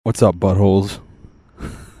What's up, buttholes?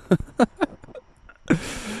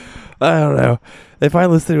 I don't know. If I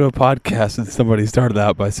listened to a podcast and somebody started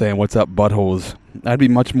out by saying, "What's up, buttholes?" I'd be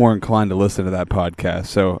much more inclined to listen to that podcast.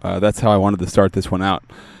 So that's how I wanted to start this one out.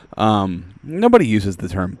 Nobody uses the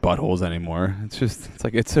term buttholes anymore. It's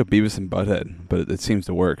like it's so Beavis and Butthead, but it seems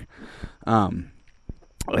to work.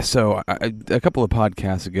 So a couple of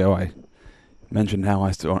podcasts ago, I mentioned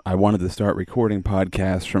how I wanted to start recording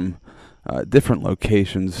podcasts from different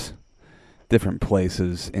locations, different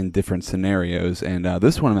places, in different scenarios. And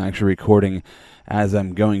this one I'm actually recording as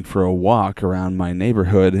I'm going for a walk around my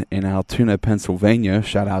neighborhood in Altoona, Pennsylvania.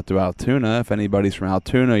 Shout out to Altoona. If anybody's from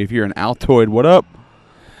Altoona, if you're an Altoid, what up?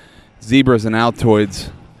 Zebras and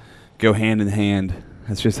Altoids go hand in hand.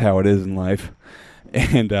 That's just how it is in life.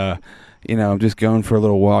 And, I'm just going for a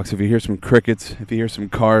little walk. So if you hear some crickets, if you hear some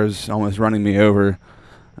cars almost running me over,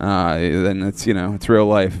 then it's real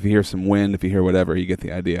life. If you hear some wind, if you hear whatever, you get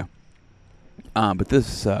the idea. But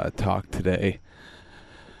this talk today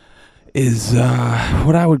is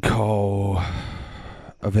what I would call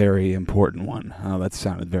a very important one. Oh, that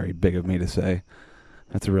sounded very big of me to say.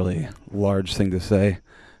 That's a really large thing to say.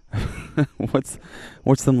 What's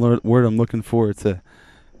the word I'm looking for? It's a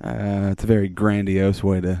very grandiose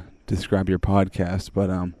way to describe your podcast, but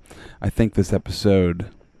I think this episode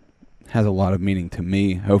has a lot of meaning to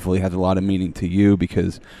me. Hopefully has a lot of meaning to you,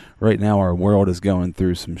 because right now our world is going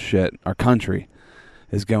through some shit. Our country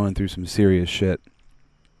is going through some serious shit.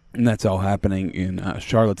 And that's all happening in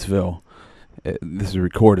Charlottesville. This is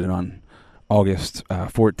recorded on August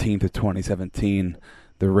 14th of 2017.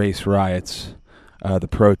 The race riots, the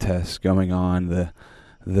protests going on, the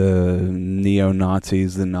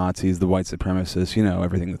neo-Nazis, the Nazis, the white supremacists,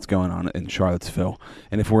 everything that's going on in Charlottesville.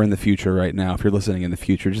 And if we're in the future right now, if you're listening in the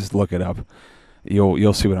future, just look it up.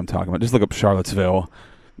 You'll see what I'm talking about. Just look up Charlottesville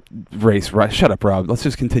race riot. Shut up, Rob. Let's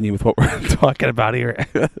just continue with what we're talking about here.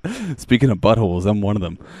 Speaking of buttholes, I'm one of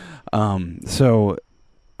them. So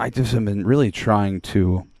I just have been really trying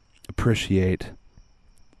to appreciate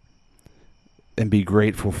and be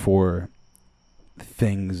grateful for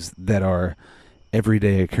things that are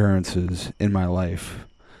everyday occurrences in my life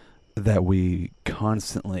that we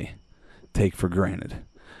constantly take for granted,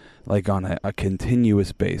 like on a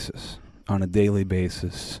continuous basis, on a daily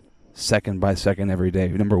basis, second by second, every day.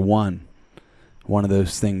 Number one of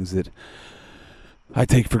those things that I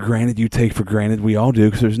take for granted, you take for granted, we all do,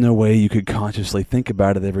 because there's no way you could consciously think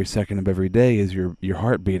about it every second of every day, is your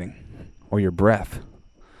heart beating or your breath.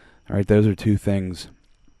 All right, those are two things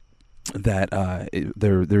that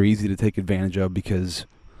they're easy to take advantage of because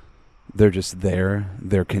they're just there.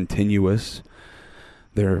 They're continuous.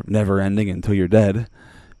 They're never ending until you're dead,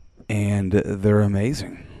 and they're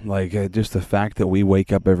amazing. Like just the fact that we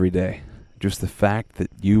wake up every day, just the fact that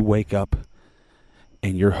you wake up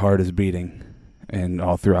and your heart is beating, and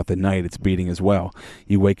all throughout the night it's beating as well.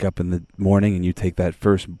 You wake up in the morning and you take that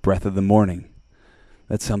first breath of the morning.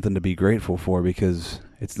 That's something to be grateful for, because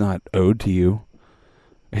it's not owed to you.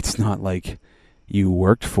 It's not like you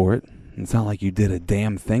worked for it. It's not like you did a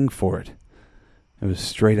damn thing for it. It was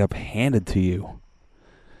straight up handed to you.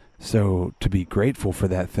 So to be grateful for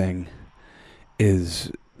that thing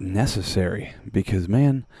is necessary, because,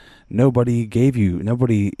 man, you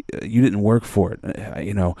didn't work for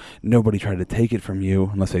it. Nobody tried to take it from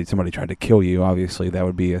you, unless somebody tried to kill you. Obviously, that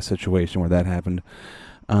would be a situation where that happened.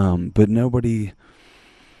 But nobody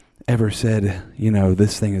ever said,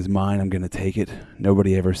 this thing is mine, I'm going to take it.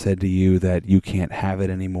 Nobody ever said to you that you can't have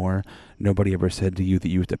it anymore. Nobody ever said to you that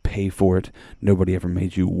you have to pay for it. Nobody ever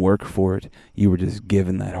made you work for it. You were just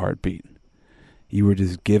given that heartbeat. You were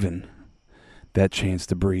just given that chance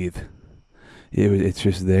to breathe. It's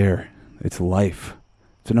just there. It's life.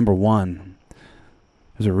 So number one,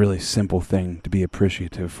 there's a really simple thing to be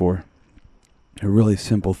appreciative for. A really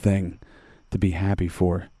simple thing to be happy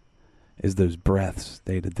for is those breaths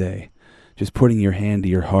day to day. Just putting your hand to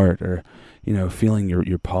your heart, or feeling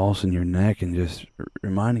your pulse in your neck, and just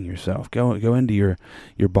reminding yourself, go into your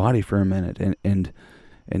body for a minute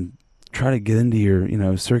and try to get into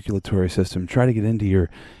your circulatory system. Try to get into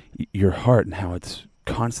your heart and how it's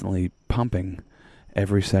constantly pumping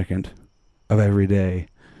every second of every day,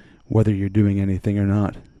 whether you're doing anything or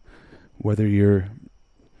not, whether you're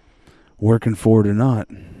working for it or not.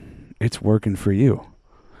 It's working for you.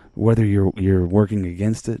 Whether you're working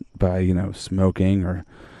against it by, smoking, or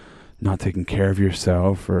not taking care of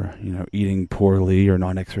yourself, or, eating poorly, or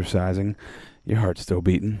not exercising, your heart's still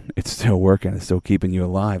beating. It's still working. It's still keeping you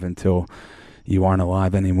alive until you aren't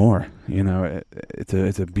alive anymore.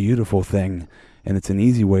 It's a beautiful thing, and it's an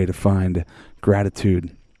easy way to find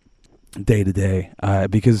gratitude day to day,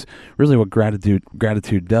 because really what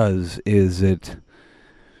gratitude does is it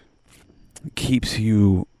keeps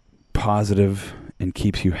you positive and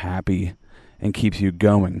keeps you happy and keeps you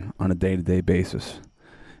going on a day-to-day basis,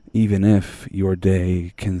 even if your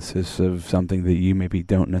day consists of something that you maybe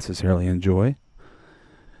don't necessarily enjoy.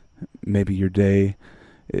 Maybe your day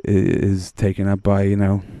is taken up by,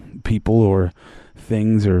 people or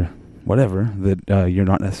things or whatever that you're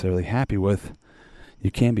not necessarily happy with. You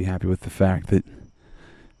can be happy with the fact that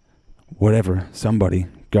whatever, somebody,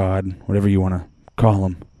 God, whatever you want to call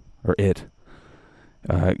him or it,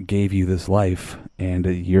 gave you this life, and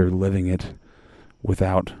you're living it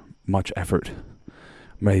without much effort.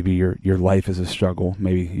 Maybe your life is a struggle.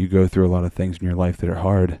 Maybe you go through a lot of things in your life that are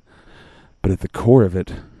hard, but at the core of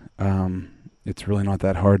it, it's really not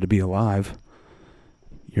that hard to be alive.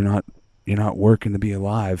 You're not working to be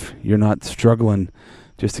alive. You're not struggling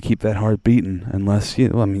just to keep that heart beating, unless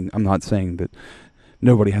I'm not saying that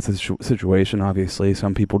nobody has a situation. Obviously,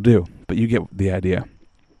 some people do, but you get the idea.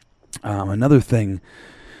 Another thing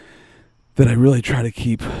that I really try to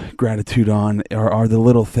keep gratitude on are the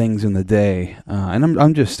little things in the day, and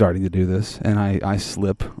I'm just starting to do this, and I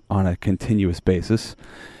slip on a continuous basis,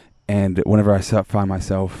 and whenever I find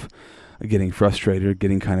myself getting frustrated,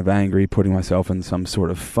 getting kind of angry, putting myself in some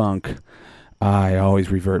sort of funk, I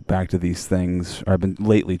always revert back to these things, or I've been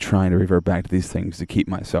lately trying to revert back to these things to keep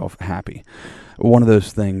myself happy. One of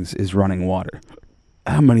those things is running water.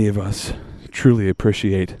 How many of us truly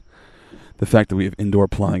appreciate the fact that we have indoor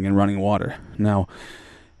plumbing and running water? Now,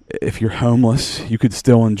 if you're homeless, you could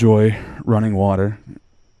still enjoy running water.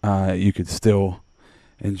 You could still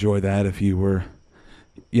enjoy that if you were,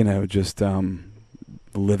 just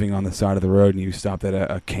living on the side of the road and you stopped at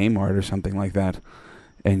a Kmart or something like that,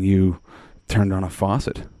 and you turned on a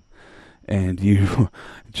faucet and you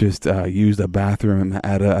just used a bathroom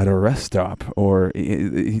at a rest stop, or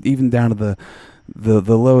even down to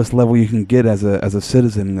the lowest level you can get as a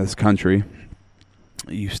citizen in this country.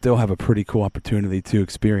 You still have a pretty cool opportunity to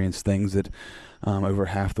experience things that over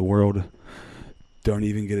half the world don't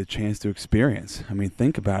even get a chance to experience. I mean,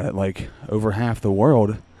 think about it. Like, over half the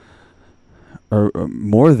world, or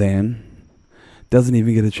more than, doesn't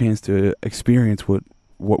even get a chance to experience what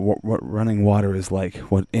running water is like,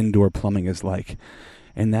 what indoor plumbing is like.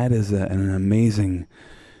 And that is an amazing,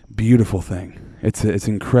 beautiful thing. It's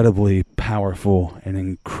incredibly powerful and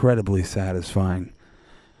incredibly satisfying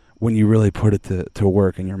when you really put it to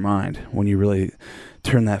work in your mind. When you really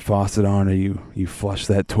turn that faucet on, or you flush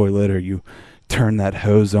that toilet, or you turn that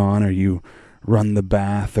hose on, or you run the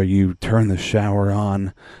bath, or you turn the shower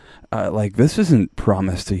on. This isn't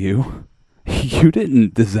promised to you. You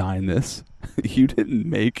didn't design this. You didn't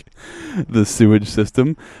make the sewage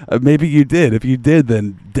system. Maybe you did. If you did,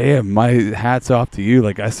 then damn, my hat's off to you.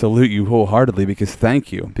 Like, I salute you wholeheartedly, because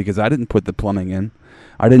thank you. Because I didn't put the plumbing in.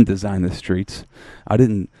 I didn't design the streets. I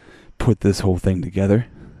didn't put this whole thing together.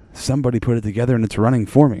 Somebody put it together and it's running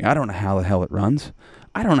for me. I don't know how the hell it runs.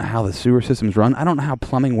 I don't know how the sewer systems run. I don't know how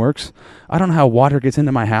plumbing works. I don't know how water gets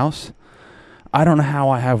into my house. I don't know how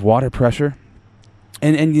I have water pressure.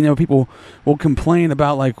 And people will complain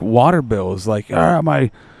about, like, water bills. Like, my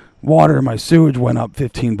sewage went up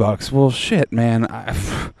 $15. Well, shit, man.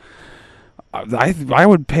 I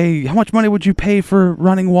would pay, how much money would you pay for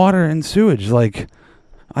running water and sewage? Like,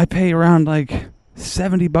 I pay around, like,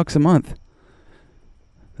 $70 a month.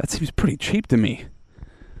 That seems pretty cheap to me.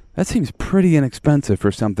 That seems pretty inexpensive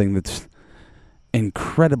for something that's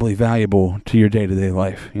incredibly valuable to your day-to-day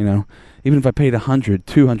life, Even if I paid $100,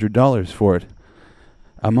 $200 for it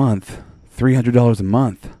a month, $300 a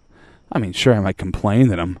month. I mean, sure, I might complain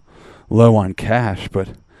that I'm low on cash, but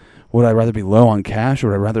would I rather be low on cash, or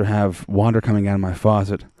would I rather have water coming out of my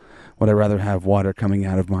faucet? Would I rather have water coming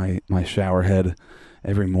out of my shower head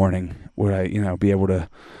every morning? Would I, be able to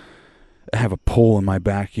have a pool in my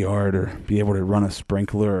backyard, or be able to run a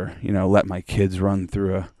sprinkler, or, let my kids run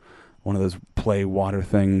through one of those play water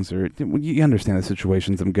things? Or you understand the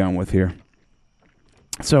situations I'm going with here.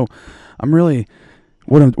 So I'm really,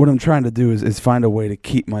 what I'm trying to do is find a way to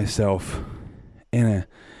keep myself in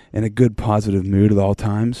a good, positive mood at all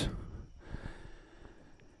times.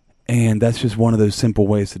 And that's just one of those simple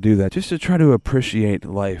ways to do that. Just to try to appreciate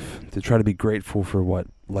life, to try to be grateful for what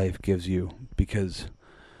life gives you. Because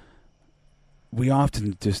I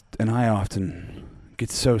often get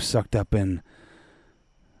so sucked up in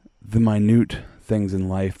the minute things in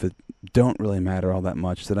life that don't really matter all that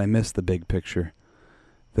much, that I miss the big picture,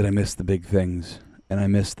 that I miss the big things, and I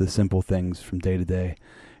miss the simple things from day to day.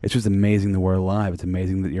 It's just amazing that we're alive. It's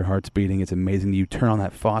amazing that your heart's beating. It's amazing that you turn on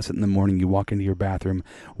that faucet in the morning, you walk into your bathroom,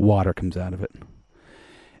 water comes out of it.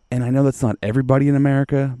 And I know that's not everybody in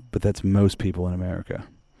America, but that's most people in America.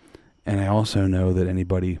 And I also know that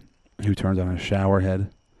anybody who turns on a shower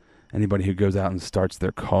head, anybody who goes out and starts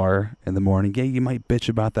their car in the morning, yeah, you might bitch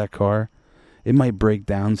about that car. It might break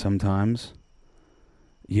down sometimes.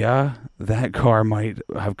 Yeah, that car might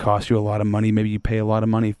have cost you a lot of money. Maybe you pay a lot of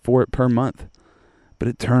money for it per month. But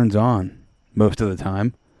it turns on most of the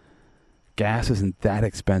time. Gas isn't that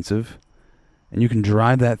expensive. And you can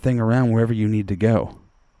drive that thing around wherever you need to go.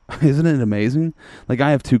 Isn't it amazing? Like,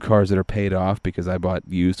 I have 2 cars that are paid off because I bought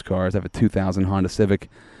used cars. I have a 2000 Honda Civic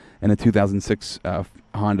and a 2006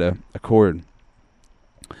 Honda Accord.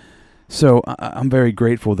 So I'm very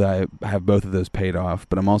grateful that I have both of those paid off,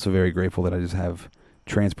 but I'm also very grateful that I just have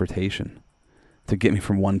transportation to get me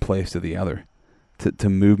from one place to the other, to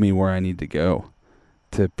move me where I need to go,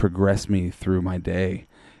 to progress me through my day.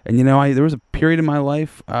 And, there was a period in my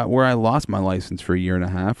life where I lost my license for 1.5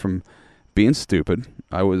 years from being stupid.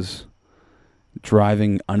 I was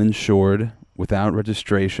driving uninsured, without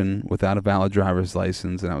registration, without a valid driver's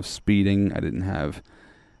license, and I was speeding. I didn't have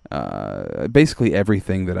basically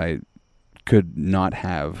everything that I could not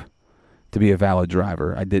have to be a valid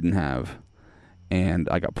driver. I didn't have. And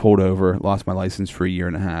I got pulled over, lost my license for 1.5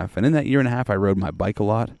 years. And in that 1.5 years, I rode my bike a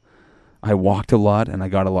lot. I walked a lot, and I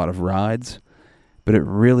got a lot of rides. But it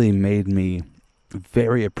really made me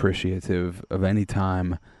very appreciative of any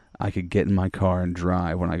time I could get in my car and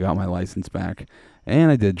drive when I got my license back.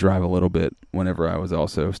 And I did drive a little bit whenever I was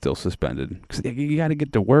also still suspended. Because you got to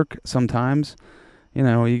get to work sometimes. You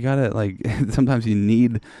got to, sometimes you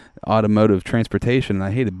need automotive transportation. And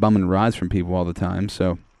I hated bumming rides from people all the time.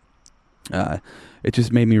 So it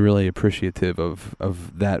just made me really appreciative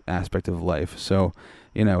of that aspect of life. So,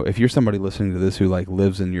 if you're somebody listening to this who,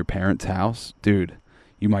 lives in your parents' house, dude,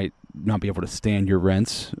 you might not be able to stand your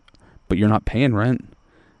rents, but you're not paying rent.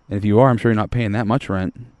 And if you are, I'm sure you're not paying that much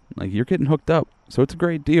rent. You're getting hooked up. So it's a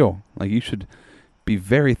great deal. You should be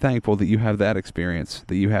very thankful that you have that experience,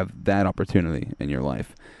 that you have that opportunity in your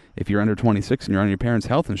life. If you're under 26 and you're on your parents'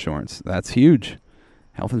 health insurance, that's huge.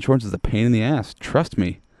 Health insurance is a pain in the ass. Trust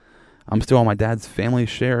me. I'm still on my dad's family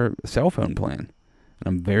share cell phone plan. And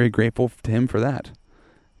I'm very grateful to him for that.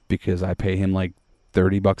 Because I pay him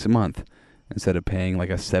 $30 a month instead of paying a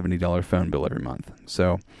 $70 phone bill every month.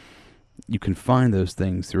 So you can find those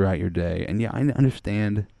things throughout your day. And yeah, I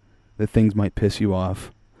understand that things might piss you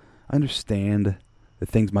off. I understand that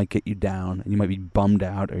things might get you down and you might be bummed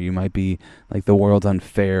out, or you might be the world's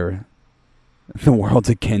unfair. The world's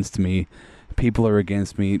against me. People are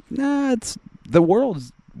against me. The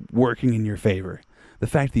world's working in your favor. The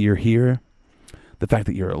fact that you're here, the fact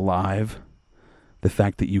that you're alive, the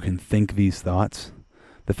fact that you can think these thoughts,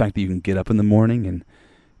 the fact that you can get up in the morning and,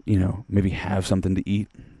 maybe have something to eat,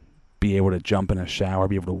 be able to jump in a shower,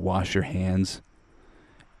 be able to wash your hands.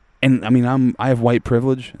 And I have white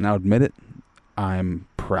privilege, and I'll admit it. I'm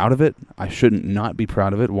proud of it. I shouldn't not be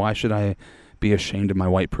proud of it. Why should I be ashamed of my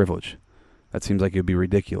white privilege? That seems like it would be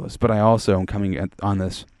ridiculous. But I also am coming on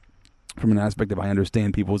this from an aspect of I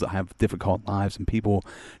understand people that have difficult lives and people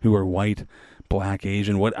who are white, black,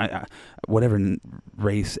 Asian, whatever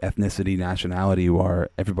race, ethnicity, nationality you are,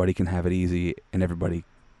 everybody can have it easy and everybody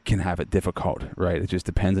can have it difficult, right? It just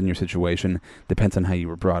depends on your situation, depends on how you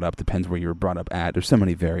were brought up, depends where you were brought up at. There's so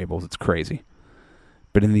many variables, it's crazy.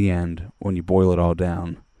 But in the end, when you boil it all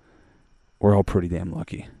down, we're all pretty damn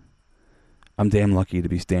lucky. I'm damn lucky to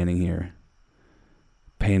be standing here,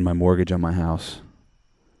 paying my mortgage on my house.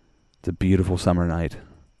 It's a beautiful summer night.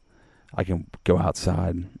 I can go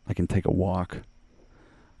outside. I can take a walk.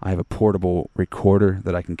 I have a portable recorder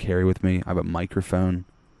that I can carry with me. I have a microphone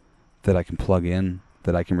that I can plug in,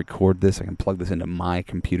 that I can record this. I can plug this into my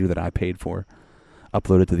computer that I paid for,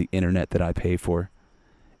 upload it to the internet that I pay for,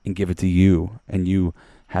 and give it to you. And you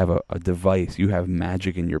have a device. You have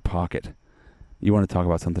magic in your pocket. You want to talk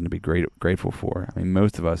about something to be grateful for.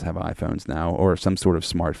 Most of us have iPhones now, or some sort of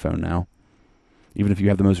smartphone now. Even if you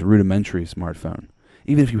have the most rudimentary smartphone.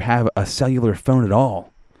 Even if you have a cellular phone at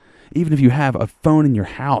all. Even if you have a phone in your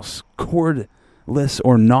house, cordless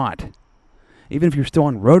or not. Even if you're still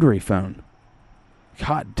on rotary phone.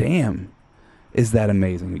 God damn, is that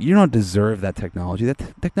amazing. You don't deserve that technology.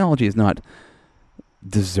 That technology is not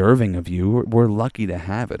deserving of you. We're lucky to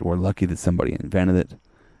have it. We're lucky that somebody invented it.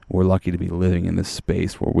 We're lucky to be living in this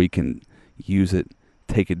space where we can use it,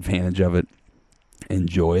 take advantage of it,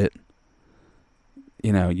 enjoy it.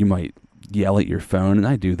 You might yell at your phone, and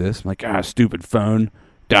I do this. I'm like, stupid phone,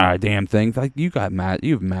 damn thing. You have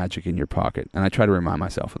magic in your pocket, and I try to remind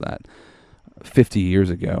myself of that. 50 years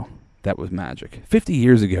ago, that was magic. 50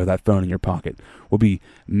 years ago, that phone in your pocket will be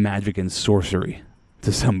magic and sorcery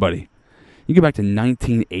to somebody. You go back to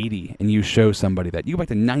 1980 and you show somebody that. You go back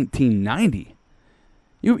to 1990.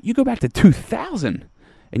 You go back to 2000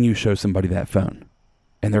 and you show somebody that phone.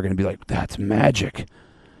 And they're going to be like, that's magic.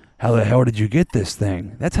 How the hell did you get this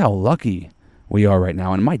thing? That's how lucky we are right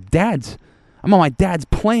now. And I'm on my dad's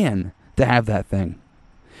plan to have that thing.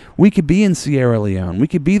 We could be in Sierra Leone. We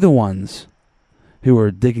could be the ones who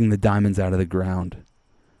are digging the diamonds out of the ground,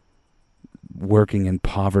 working in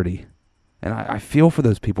poverty. And I feel for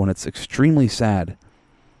those people, and it's extremely sad.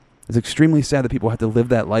 It's extremely sad that people have to live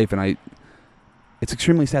that life, and it's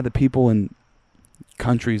extremely sad that people in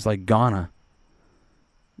countries like Ghana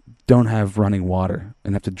don't have running water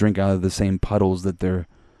and have to drink out of the same puddles that their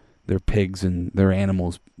pigs and their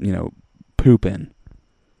animals, poop in.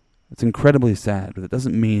 It's incredibly sad, but it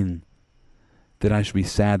doesn't mean that I should be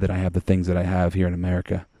sad that I have the things that I have here in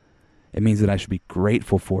America. It means that I should be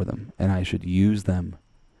grateful for them, and I should use them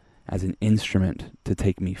as an instrument to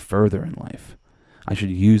take me further in life. I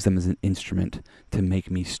should use them as an instrument to make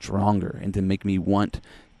me stronger and to make me want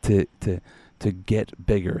to get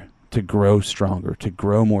bigger, to grow stronger, to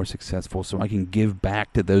grow more successful, so I can give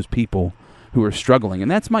back to those people who are struggling. And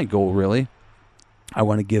that's my goal, really. I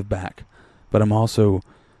want to give back, but I'm also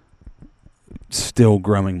still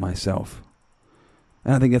growing myself.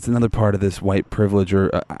 And I think that's another part of this white privilege,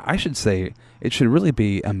 or I should say it should really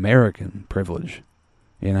be American privilege.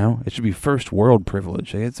 It should be first world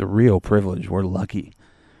privilege. It's a real privilege. We're lucky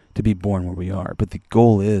to be born where we are. But the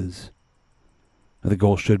goal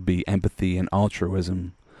should be empathy and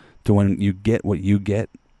altruism. To when you get what you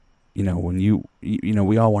get, when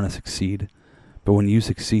we all want to succeed. But when you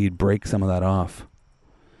succeed, break some of that off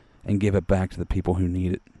and give it back to the people who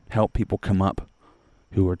need it. Help people come up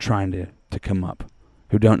who are trying to come up,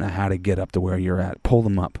 who don't know how to get up to where you're at. Pull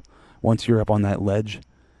them up. Once you're up on that ledge,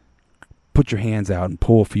 put your hands out and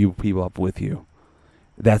pull a few people up with you.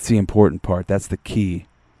 That's the important part. That's the key.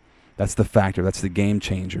 That's the factor. That's the game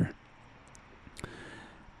changer.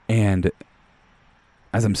 And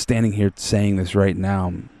as I'm standing here saying this right now,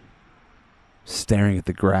 I'm staring at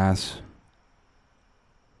the grass.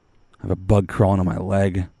 I have a bug crawling on my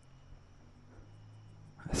leg.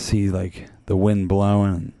 I see the wind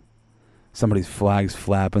blowing and somebody's flag's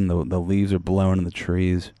flapping. The leaves are blowing in the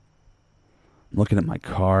trees. I'm looking at my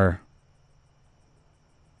car.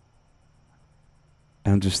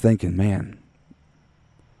 And I'm just thinking, man,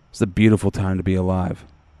 it's a beautiful time to be alive.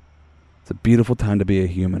 It's a beautiful time to be a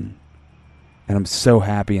human. And I'm so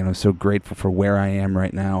happy and I'm so grateful for where I am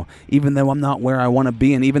right now, even though I'm not where I want to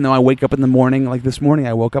be. And even though I wake up in the morning, like this morning,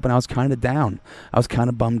 I woke up and I was kind of down. I was kind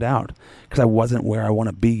of bummed out because I wasn't where I want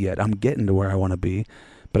to be yet. I'm getting to where I want to be,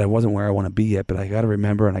 but I wasn't where I want to be yet. But I got to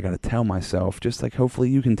remember and I got to tell myself, just like hopefully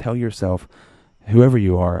you can tell yourself, whoever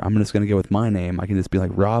you are, I'm just going to go with my name. I can just be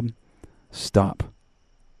like, Rob, stop.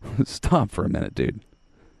 Stop for a minute, dude.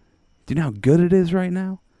 Do you know how good it is right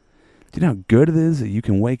now? Do you know how good it is that you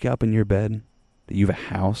can wake up in your bed, that you have a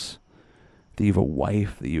house, that you have a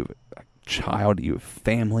wife, that you have a child, that you have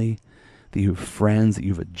family, that you have friends, that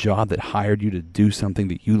you have a job that hired you to do something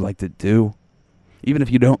that you like to do? Even if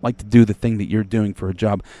you don't like to do the thing that you're doing for a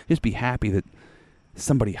job, just be happy that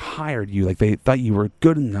somebody hired you, like they thought you were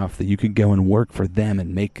good enough that you could go and work for them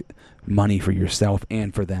and make money for yourself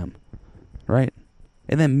and for them, right?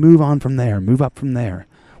 And then move on from there, move up from there.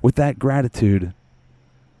 With that gratitude,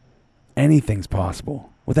 anything's possible.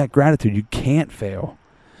 With that gratitude, you can't fail.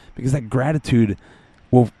 Because that gratitude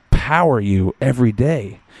will power you every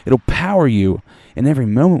day. It'll power you in every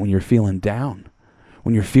moment when you're feeling down.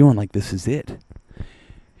 When you're feeling like this is it.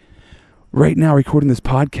 Right now, recording this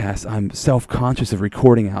podcast, I'm self-conscious of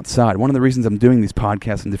recording outside. One of the reasons I'm doing these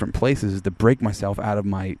podcasts in different places is to break myself out of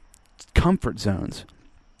my comfort zones.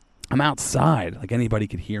 I'm outside, like anybody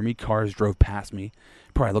could hear me. Cars drove past me,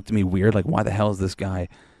 probably looked at me weird, like why the hell is this guy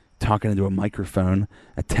talking into a microphone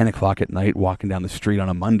at 10 o'clock at night walking down the street on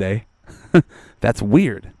a Monday? That's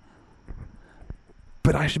weird.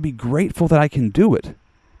 But I should be grateful that I can do it.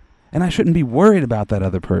 And I shouldn't be worried about that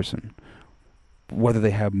other person. Whether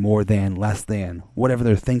they have more than, less than, whatever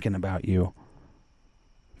they're thinking about you.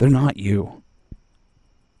 They're not you.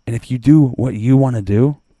 And if you do what you want to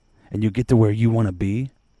do, and you get to where you want to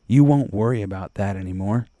be, you won't worry about that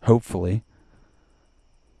anymore, hopefully.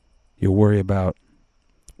 You'll worry about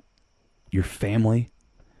your family.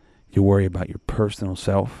 You'll worry about your personal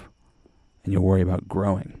self. And you'll worry about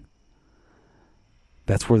growing.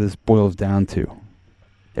 That's where this boils down to.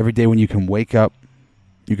 Every day when you can wake up,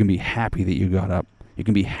 you can be happy that you got up. You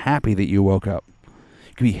can be happy that you woke up.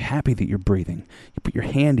 You can be happy that you're breathing. You put your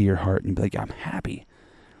hand to your heart and be like, I'm happy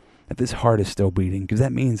that this heart is still beating, because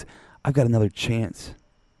that means I've got another chance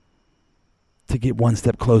to get one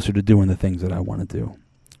step closer to doing the things that I want to do.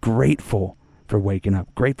 Grateful for waking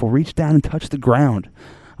up. Grateful. Reach down and touch the ground.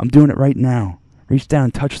 I'm doing it right now. Reach down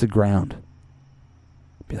and touch the ground.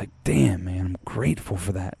 Be like, damn, man, I'm grateful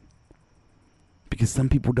for that. Because some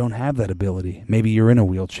people don't have that ability. Maybe you're in a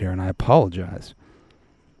wheelchair, and I apologize.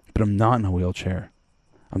 But I'm not in a wheelchair.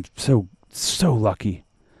 I'm so lucky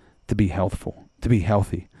to be healthful, to be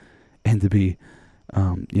healthy, and to be,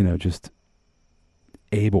 just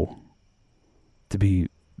able to be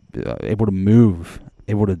able to move,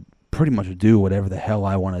 able to pretty much do whatever the hell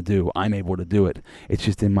I want to do. I'm able to do it. It's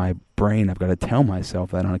just in my brain. I've got to tell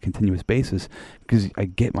myself that on a continuous basis because I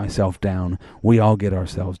get myself down. We all get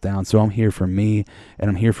ourselves down. So I'm here for me, and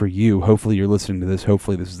I'm here for you. Hopefully you're listening to this.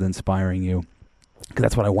 Hopefully this is inspiring you because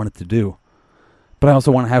that's what I wanted to do. But I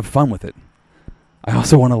also want to have fun with it. I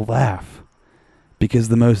also want to laugh because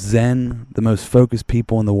the most zen, the most focused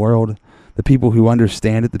people in the world, the people who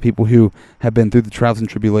understand it, the people who have been through the trials and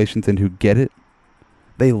tribulations and who get it,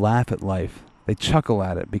 they laugh at life. They chuckle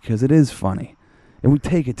at it because it is funny. And we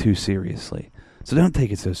take it too seriously. So don't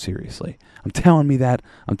take it so seriously. I'm telling you that,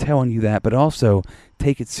 but also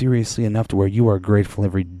take it seriously enough to where you are grateful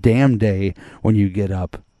every damn day when you get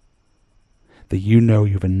up that you know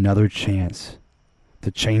you have another chance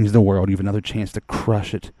to change the world. You have another chance to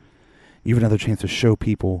crush it. You have another chance to show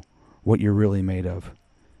people what you're really made of.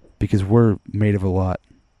 Because we're made of a lot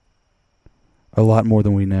more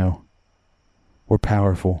than we know. We're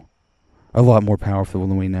powerful. A lot more powerful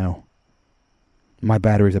than we know. My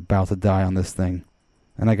battery's about to die on this thing,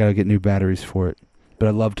 and I gotta get new batteries for it. But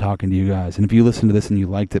I love talking to you guys, and if you listen to this and you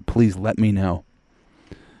liked it, please let me know.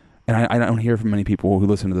 And I don't hear from many people who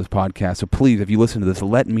listen to this podcast, so please, if you listen to this,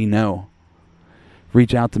 let me know.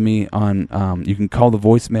 Reach out to me on, you can call the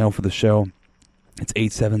voicemail for the show. It's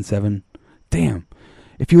 877. Damn.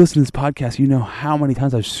 If you listen to this podcast, you know how many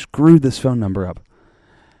times I've screwed this phone number up.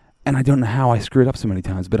 And I don't know how I screw it up so many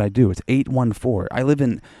times, but I do. It's 814. I live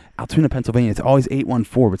in Altoona, Pennsylvania. It's always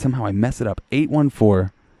 814, but somehow I mess it up.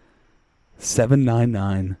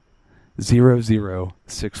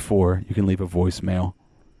 814-799-0064. You can leave a voicemail.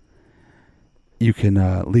 You can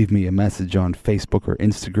leave me a message on Facebook or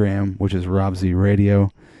Instagram, which is Rob Z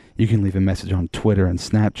Radio. You can leave a message on Twitter and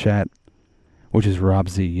Snapchat, which is Rob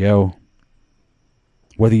Z Yo.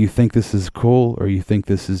 Whether you think this is cool or you think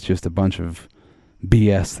this is just a bunch of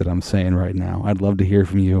BS that I'm saying right now, I'd love to hear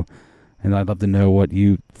from you, and I'd love to know what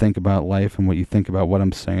you think about life and what you think about what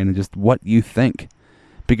I'm saying and just what you think.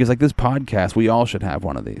 Because like this podcast, we all should have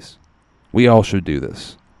one of these. We all should do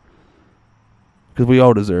this. Because we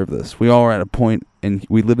all deserve this. We all are at a point, and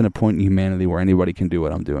we live in a point in humanity where anybody can do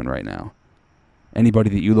what I'm doing right now.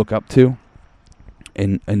 Anybody that you look up to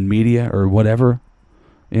in media or whatever,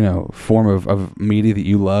 form of media that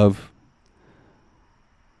you love,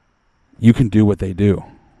 you can do what they do.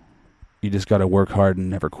 You just got to work hard and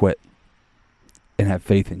never quit. And have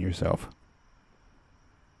faith in yourself.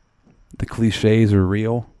 The cliches are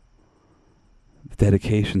real. The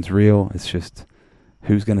dedication's real. It's just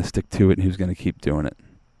who's going to stick to it and who's going to keep doing it.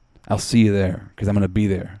 I'll see you there because I'm going to be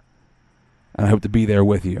there. And I hope to be there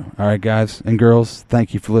with you. All right, guys and girls,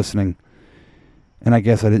 thank you for listening. And I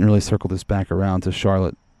guess I didn't really circle this back around to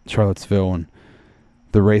Charlottesville and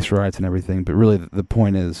the race riots and everything. But really the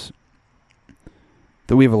point is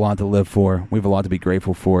that we have a lot to live for. We have a lot to be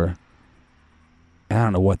grateful for. And I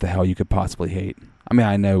don't know what the hell you could possibly hate. I mean,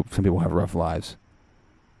 I know some people have rough lives.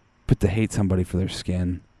 But to hate somebody for their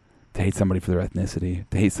skin, to hate somebody for their ethnicity,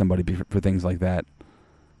 to hate somebody for things like that,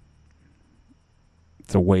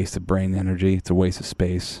 it's a waste of brain energy. It's a waste of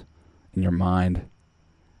space in your mind.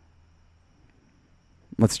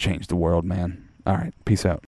 Let's change the world, man. All right, peace out.